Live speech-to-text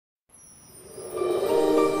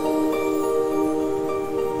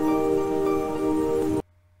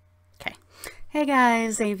Hey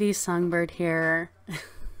guys, avsongbird here.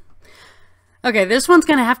 Okay, this one's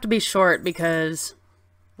gonna have to be short because...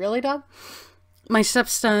 Really, dog? My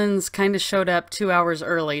stepsons kind of showed up 2 hours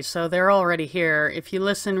early, so they're already here. If you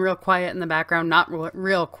listen real quiet in the background, not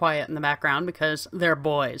real quiet in the background because they're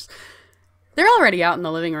boys. They're already out in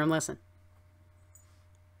the living room, listen.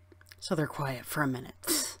 So they're quiet for a minute.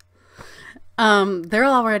 They're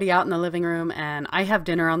already out in the living room and I have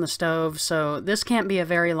dinner on the stove, so this can't be a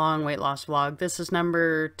very long weight loss vlog. This is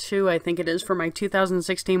number 2, I think it is, for my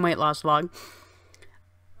 2016 weight loss vlog.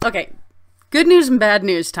 Okay, good news and bad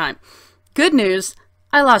news time. Good news,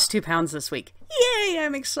 I lost 2 pounds this week. Yay,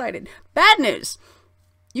 I'm excited. Bad news.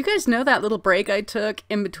 You guys know that little break I took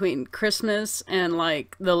in between Christmas and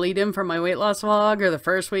like the lead-in for my weight loss vlog, or the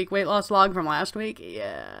first week weight loss vlog from last week?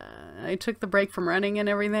 Yeah, I took the break from running and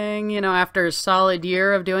everything, you know, after a solid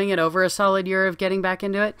year of doing it, over a solid year of getting back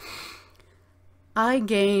into it. I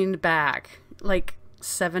gained back like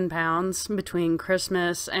 7 pounds between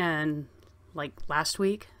Christmas and like last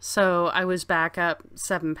week. So I was back up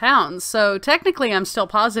 7 pounds. So technically I'm still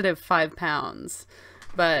positive 5 pounds,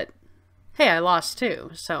 but hey, I lost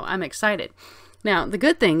 2, so I'm excited. Now, the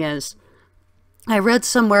good thing is, I read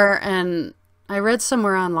somewhere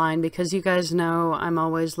online, because you guys know I'm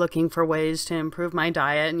always looking for ways to improve my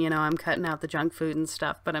diet, and, you know, I'm cutting out the junk food and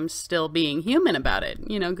stuff, but I'm still being human about it.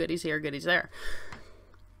 You know, goodies here, goodies there.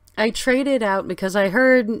 I traded out because I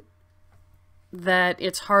heard that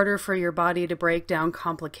it's harder for your body to break down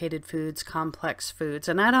complicated foods, complex foods.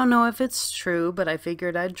 And I don't know if it's true, but I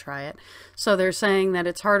figured I'd try it. So they're saying that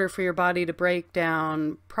it's harder for your body to break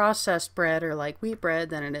down processed bread or like wheat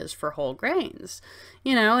bread than it is for whole grains.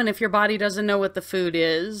 You know, and if your body doesn't know what the food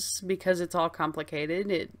is, because it's all complicated,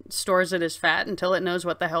 it stores it as fat until it knows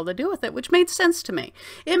what the hell to do with it, which made sense to me.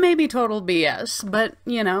 It may be total BS, but,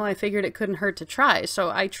 you know, I figured it couldn't hurt to try. So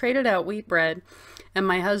I traded out wheat bread, and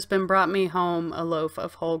my husband brought me home a loaf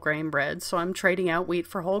of whole grain bread. So I'm trading out wheat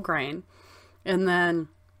for whole grain. And then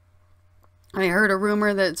I heard a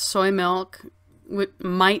rumor that soy milk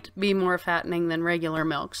might be more fattening than regular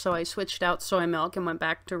milk. So I switched out soy milk and went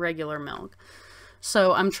back to regular milk.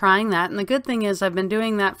 So I'm trying that. And the good thing is I've been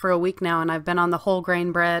doing that for a week now, and I've been on the whole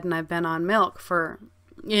grain bread and I've been on milk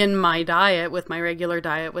in my diet, with my regular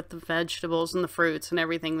diet, with the vegetables and the fruits and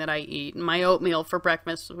everything that I eat. And my oatmeal for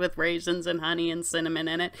breakfast with raisins and honey and cinnamon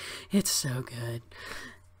in it. It's so good.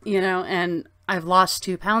 You know, and I've lost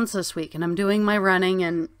 2 pounds this week, and I'm doing my running,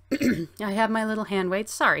 and I have my little hand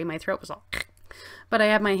weights. Sorry, my throat was all... But I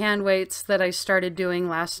have my hand weights that I started doing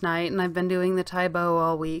last night, and I've been doing the Tai Bo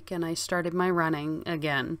all week, and I started my running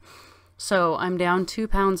again. So I'm down 2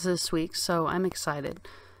 pounds this week, so I'm excited.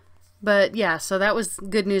 But yeah, so that was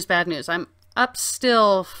good news, bad news. I'm up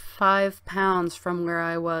still 5 pounds from where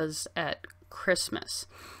I was at Christmas.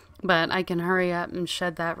 But I can hurry up and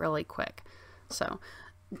shed that really quick. So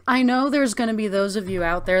I know there's going to be those of you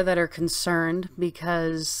out there that are concerned,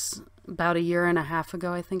 because about 1.5 years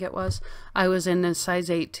ago, I think it was, I was in a size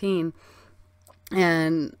 18.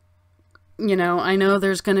 And, you know, I know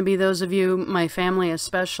there's going to be those of you, my family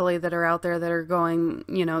especially, that are out there that are going,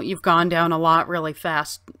 you know, you've gone down a lot really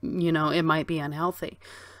fast. You know, it might be unhealthy.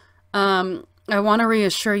 I want to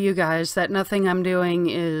reassure you guys that nothing I'm doing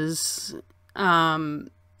is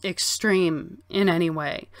extreme in any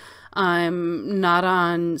way. I'm not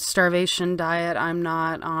on starvation diet. I'm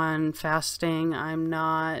not on fasting. I'm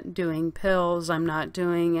not doing pills. I'm not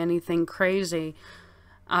doing anything crazy.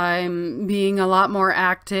 I'm being a lot more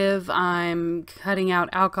active. I'm cutting out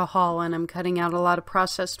alcohol, and I'm cutting out a lot of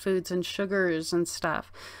processed foods and sugars and stuff.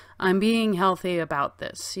 I'm being healthy about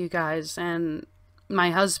this, you guys, and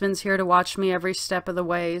my husband's here to watch me every step of the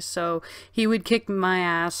way, so he would kick my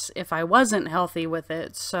ass if I wasn't healthy with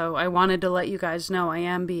it. So I wanted to let you guys know I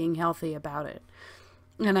am being healthy about it.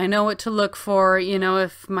 And I know what to look for. You know,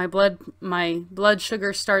 if my blood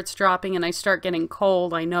sugar starts dropping and I start getting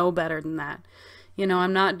cold, I know better than that. You know,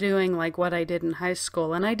 I'm not doing like what I did in high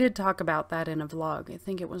school, and I did talk about that in a vlog. I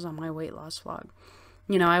think it was on my weight loss vlog.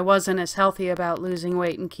 You know, I wasn't as healthy about losing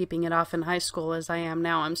weight and keeping it off in high school as I am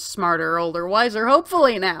now. I'm smarter, older, wiser,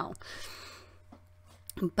 hopefully now.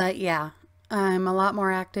 But yeah, I'm a lot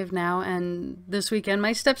more active now, and this weekend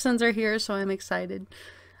my stepsons are here, so I'm excited.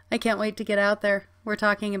 I can't wait to get out there. We're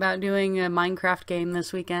talking about doing a Minecraft game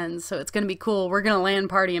this weekend, so it's going to be cool. We're going to LAN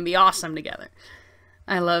party and be awesome together.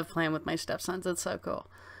 I love playing with my stepsons. It's so cool.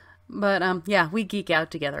 But yeah, we geek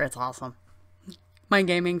out together. It's awesome. My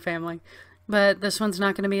gaming family. But this one's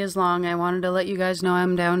not going to be as long. I wanted to let you guys know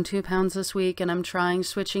I'm down 2 pounds this week, and I'm trying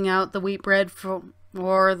switching out the wheat bread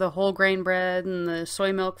or the whole grain bread and the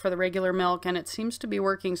soy milk for the regular milk, and it seems to be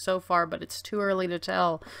working so far, but it's too early to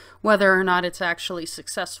tell whether or not it's actually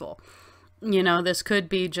successful. You know, this could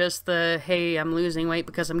be just the, hey, I'm losing weight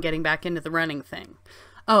because I'm getting back into the running thing.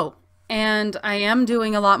 Oh, and I am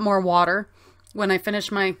doing a lot more water. When I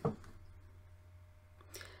finish my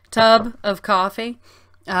tub of coffee,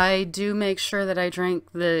 I do make sure that I drink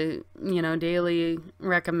the, you know, daily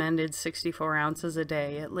recommended 64 ounces a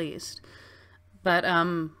day at least. But,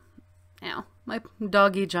 ow, my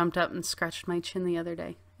doggy jumped up and scratched my chin the other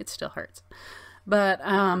day. It still hurts. But,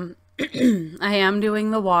 I am doing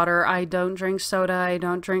the water. I don't drink soda. I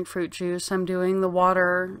don't drink fruit juice. I'm doing the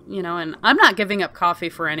water, you know, and I'm not giving up coffee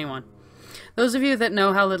for anyone. Those of you that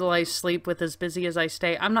know how little I sleep with as busy as I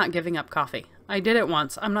stay, I'm not giving up coffee. I did it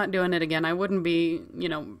once. I'm not doing it again. I wouldn't be, you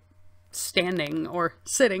know, standing or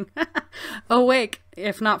sitting awake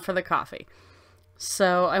if not for the coffee.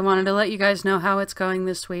 So I wanted to let you guys know how it's going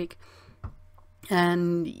this week.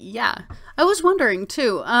 And yeah, I was wondering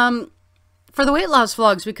too, for the weight loss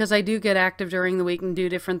vlogs, because I do get active during the week and do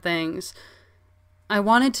different things, I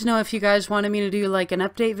wanted to know if you guys wanted me to do like an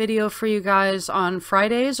update video for you guys on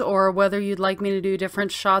Fridays, or whether you'd like me to do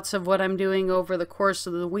different shots of what I'm doing over the course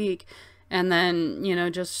of the week, and then, you know,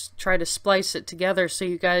 just try to splice it together so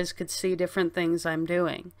you guys could see different things I'm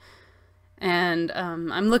doing. And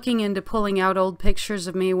I'm looking into pulling out old pictures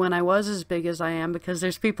of me when I was as big as I am, because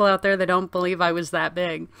there's people out there that don't believe I was that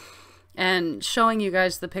big. And showing you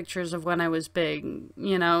guys the pictures of when I was big,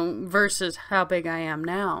 you know, versus how big I am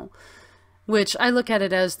now. Which I look at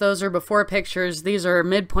it as those are before pictures, these are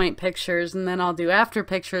midpoint pictures, and then I'll do after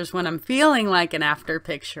pictures when I'm feeling like an after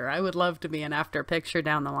picture. I would love to be an after picture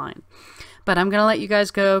down the line. But I'm going to let you guys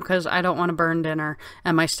go because I don't want to burn dinner,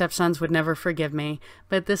 and my stepsons would never forgive me.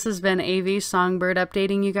 But this has been AV Songbird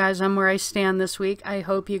updating you guys on where I stand this week. I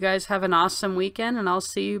hope you guys have an awesome weekend, and I'll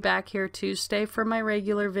see you back here Tuesday for my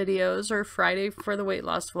regular videos, or Friday for the weight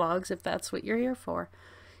loss vlogs if that's what you're here for.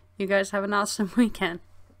 You guys have an awesome weekend.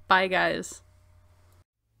 Bye, guys.